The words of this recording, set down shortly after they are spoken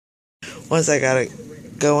once I got it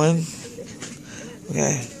going.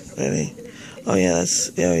 Okay, ready? Oh yeah,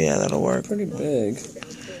 that'll work. Pretty big.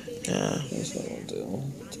 Yeah. Here's what we'll do.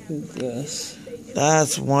 Do this.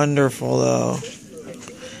 That's wonderful, though.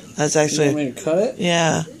 That's actually. You want me to cut it?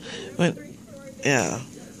 Yeah. Yeah.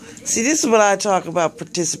 See, this is what I talk about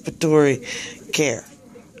participatory care.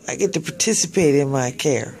 I get to participate in my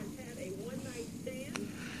care.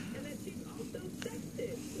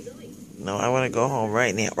 No, I want to go home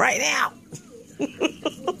right now. Right now!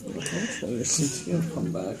 Hopefully your CT will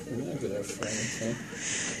come back negative for anything.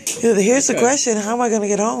 Here's the question. How am I going to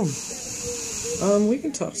get home? We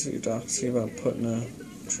can talk to your doc, see about putting a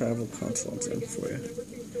travel consult in for you.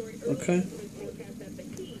 Okay?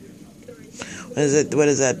 What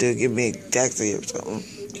does that do? Give me a taxi or something?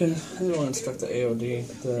 Okay, I want to instruct the AOD,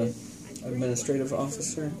 the administrative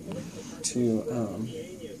officer,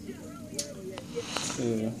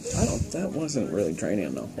 that wasn't really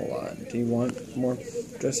draining a whole lot. Do you want more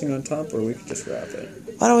dressing on top, or we could just wrap it?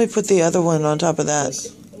 Why don't we put the other one on top of that?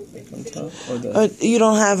 Like on top, or the... You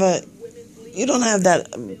don't have that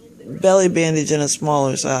belly bandage in a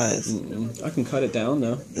smaller size. I can cut it down,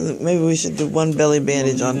 though. Maybe we should do one belly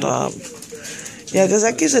bandage on top. Yeah, because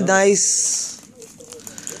that gives a nice...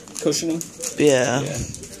 Cushioning? Yeah.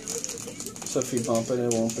 So if you bump it,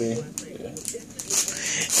 it won't be...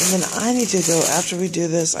 And then I need to go, after we do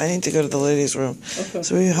this, I need to go to the ladies' room. Okay.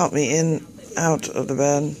 So will you help me out of the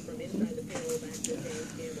bed?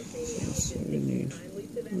 That's what we need.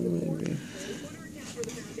 Maybe.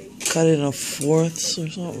 Cut it in fourths or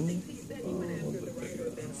something.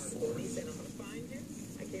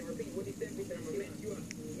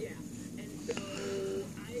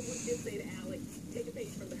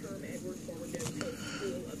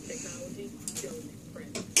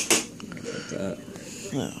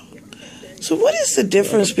 No. So what is the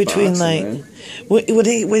difference between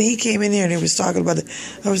when he came in here and he was talking about it?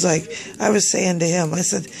 I was saying to him, I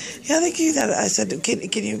said, yeah, they give you that. I said,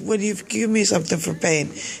 would you give me something for pain?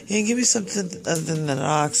 You can give me something other than an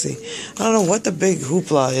oxy. I don't know what the big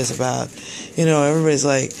hoopla is about. Everybody's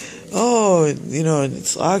like, oh,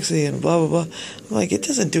 it's oxy and blah, blah, blah. I'm like, it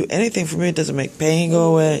doesn't do anything for me. It doesn't make pain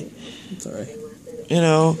go away. Sorry.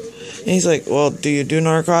 And he's like, well, do you do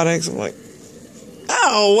narcotics? I'm like,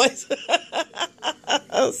 oh, what?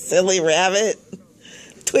 Silly rabbit.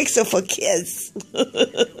 Twix are for kids.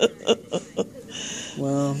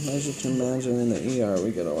 Well, as you can imagine, in the ER,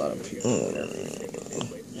 we get a lot of people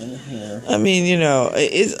in here. I mean,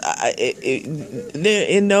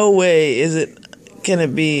 in no way can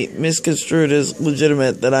it be misconstrued as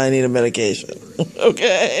legitimate that I need a medication.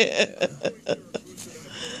 Okay?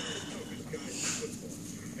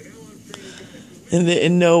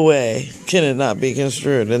 In no way can it not be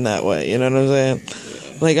construed in that way. You know what I'm saying?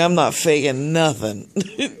 Like, I'm not faking nothing.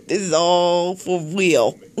 This is all for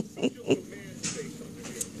real.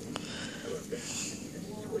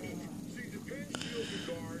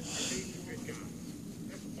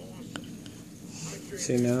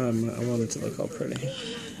 See, now I want it to look all pretty.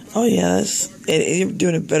 Oh, yeah. You're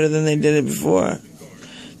doing it better than they did it before.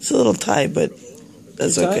 It's a little tight, but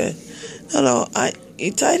that's okay. No,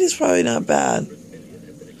 tight is probably not bad.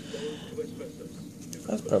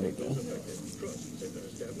 That's probably good.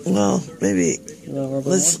 Well, maybe. No,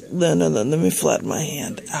 let me flatten my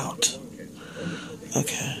hand out.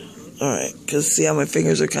 Okay. All right. Because see how my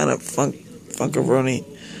fingers are kind of funkaroni,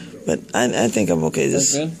 but I think I'm okay.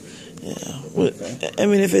 That's good. Yeah. Okay. I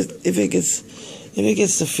mean, if it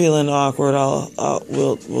gets to feeling awkward,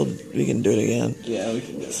 we can do it again. Yeah, we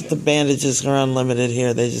can do it. The bandages are unlimited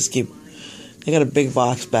here. They just keep. They got a big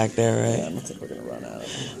box back there, right? Yeah, I don't think we're gonna run out of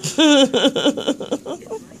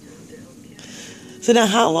them. So now,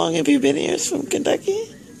 how long have you been here from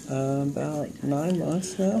Kentucky? About 9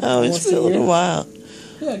 months now. Oh, it's been a little while.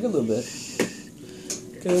 Yeah, a good little bit.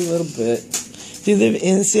 Do you live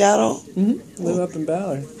in Seattle? Mm-hmm. Live up in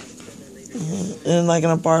Ballard. In like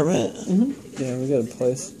an apartment? Mm-hmm. Yeah, we got a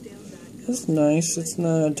place. It's nice. It's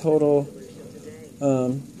not a total.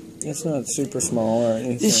 It's not super small or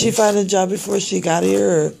anything. Did she find a job before she got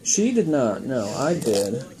here? Or? She did not. No, I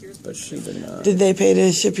did, but she did not. Did they pay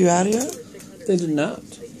to ship you out here? They did not.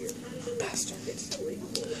 Bastards.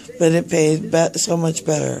 But it paid so much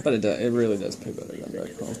better. But it really does pay better than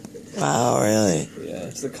back home. Wow, really? Yeah,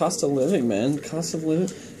 it's the cost of living, man. Cost of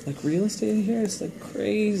living, like real estate here, it's like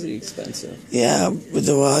crazy expensive. Yeah,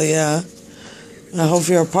 yeah. I hope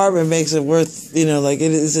your apartment makes it worth, like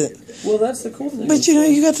it isn't. Well, that's the cool thing. But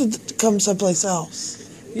you got to come someplace else.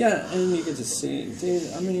 Yeah, and you get to see,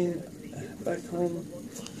 dude. I mean, back home.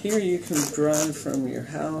 Here you can drive from your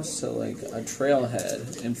house to like a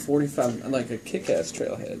trailhead in 45, like a kick-ass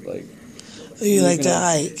trailhead, like You like to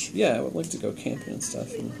hike? Yeah, I would like to go camping and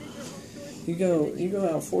stuff. And you go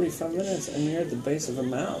out 45 minutes and you're at the base of a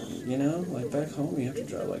mountain. You know, like back home you have to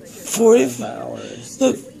drive like 5 hours.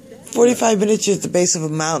 Look, 45 minutes. You're at the base of a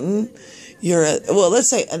mountain. You're at, well, let's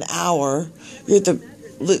say an hour. You're at the,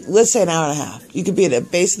 let's say an hour and a half. You could be at the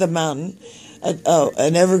base of the mountain,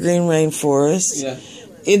 an evergreen rainforest. Yeah.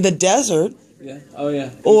 In the desert. Yeah. Oh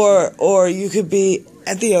yeah. Or you could be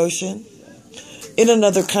at the ocean, in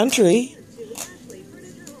another country.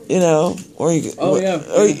 You know, or you. Oh yeah.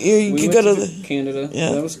 Or you could go to Canada.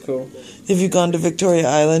 Yeah, that was cool. Have you gone to Victoria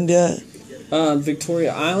Island yet?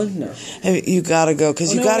 Victoria Island, no. You gotta go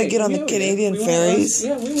because you gotta get on the Canadian ferries.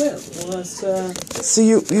 Yeah, we went. So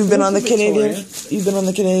you've been on the Canadian. You've been on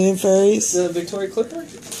the Canadian ferries. The Victoria Clipper.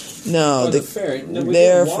 No, the ferry. No, we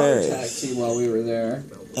their did a water ferries. taxi while we were there.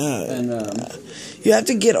 And you have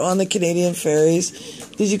to get on the Canadian ferries.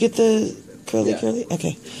 Did you get the curly?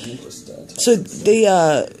 Okay. So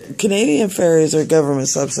the Canadian ferries are government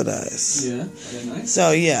subsidized. Yeah, they're nice.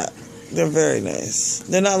 So yeah, they're very nice.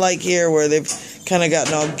 They're not like here where they've kind of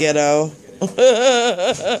gotten all ghetto.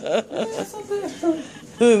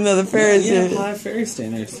 No, the ferries. Yeah, high ferry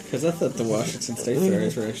standards. Because I thought the Washington State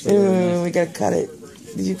ferries were actually really nice. We gotta cut it.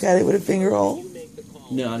 Did you cut it with a finger hole?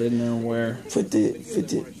 No, I didn't know where. Put the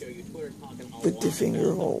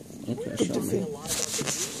finger hole. Okay, Put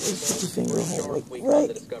the finger hole like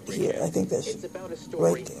right here. I think that's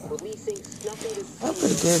right there. I'm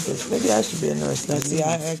pretty good at this. Maybe I should be a nurse now. See,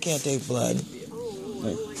 I can't take blood.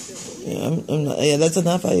 Yeah, I'm not. Yeah, that's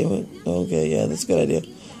enough. Okay, yeah, that's a good idea.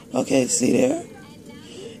 Okay, see there.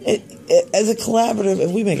 As a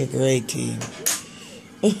collaborative, we make a great team.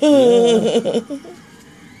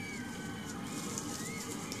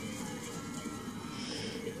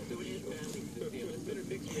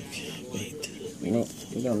 Nope,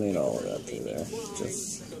 you don't need all of that through there.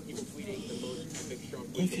 Just.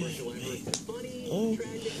 Okay.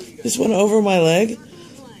 This went over my leg.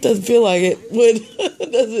 Doesn't feel like it. Would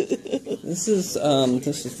does it? This is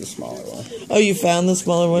the smaller one. Oh, you found the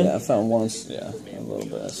smaller one? Yeah, I found one. Yeah, a little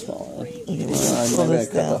bit smaller one. Okay, maybe I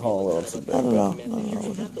cut the hole a little too big. I don't know.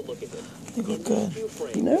 I think we're good.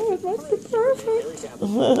 No, it must be perfect.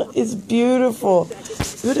 It's beautiful.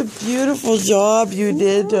 What a beautiful job you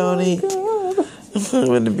did, Tony.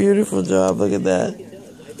 What a beautiful job. Look at that.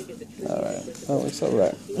 All right. Oh, it's all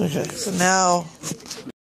right. Okay, so now